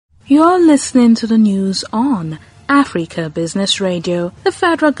You're listening to the news on Africa Business Radio. The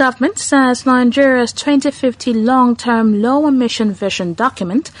federal government says Nigeria's 2050 Long-term Low Emission Vision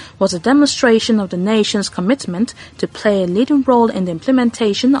document was a demonstration of the nation's commitment to play a leading role in the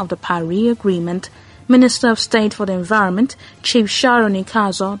implementation of the Paris Agreement. Minister of State for the Environment, Chief Sharon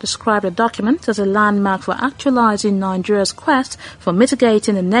Ikeazor, described the document as a landmark for actualizing Nigeria's quest for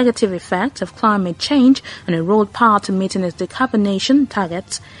mitigating the negative effects of climate change and a road path to meeting its decarbonization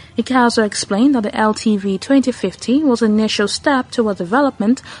targets. Ikeazor explained that the LTV 2050 was an initial step toward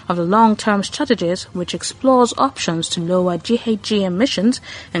development of the long-term strategies which explores options to lower GHG emissions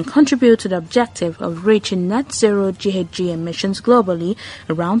and contribute to the objective of reaching net zero GHG emissions globally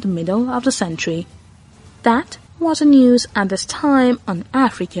around the middle of the century. That was the news at this time on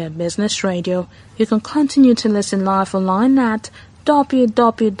Africa Business Radio. You can continue to listen live online at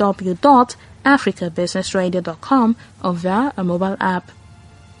www.africabusinessradio.com or via a mobile app.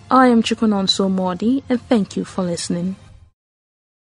 I am Chukwunonso Modi and thank you for listening.